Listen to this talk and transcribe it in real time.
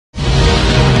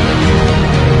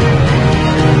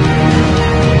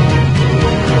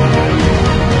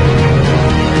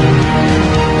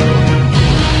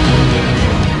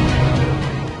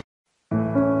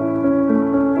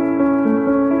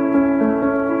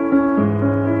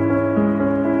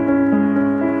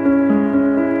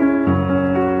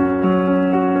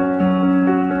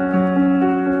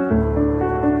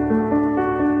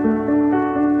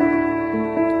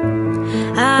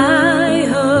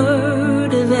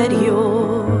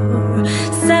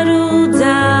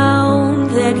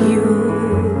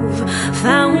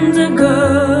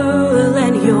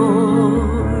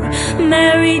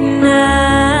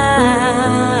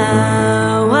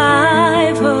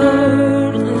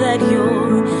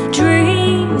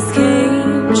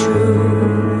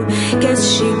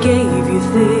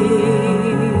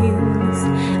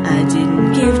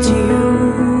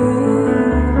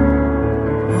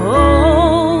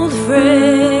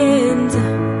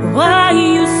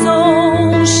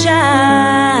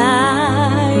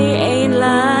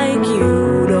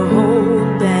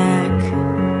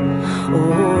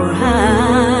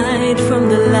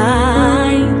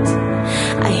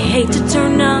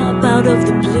out of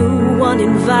the blue,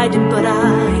 uninvited, but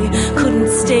I couldn't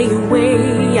stay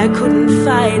away, I couldn't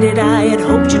fight it. I had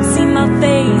hoped you'd see my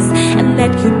face and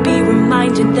that you'd be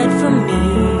reminded that for me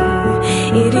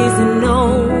it isn't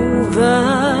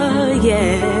over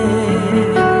yet.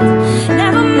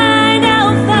 Never mind,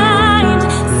 I'll find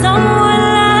someone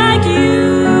like you.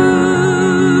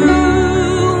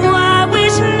 I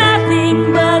wish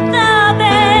nothing but the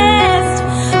best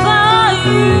for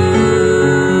you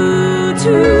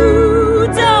too.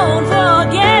 Don't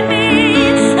forget me,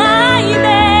 I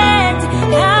begged.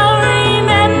 I'll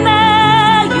remember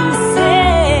you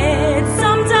said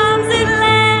sometimes it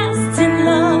lasts in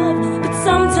love, but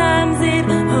sometimes it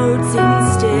hurts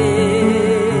instead.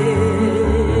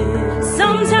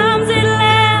 Sometimes it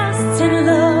lasts in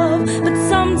love, but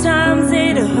sometimes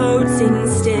it hurts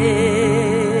instead.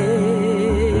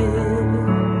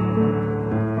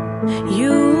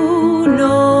 You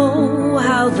know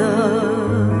how the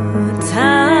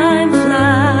time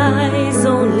flies.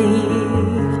 Only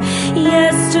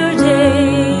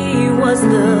yesterday was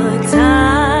the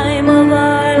time of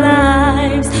our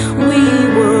lives. We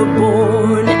were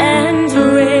born and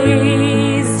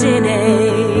raised in a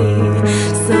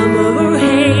summer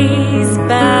haze,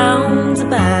 bound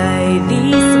by the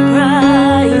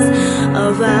surprise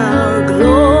of our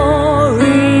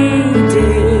glory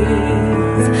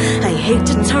days. I hate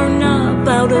to turn up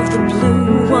out of the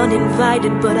blue,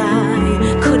 uninvited, but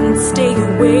I couldn't stay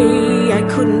away, I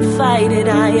couldn't fight it.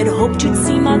 I had hoped you'd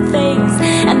see my face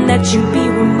and that you'd be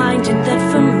reminded that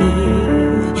for me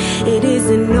it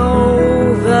isn't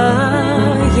over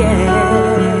yet.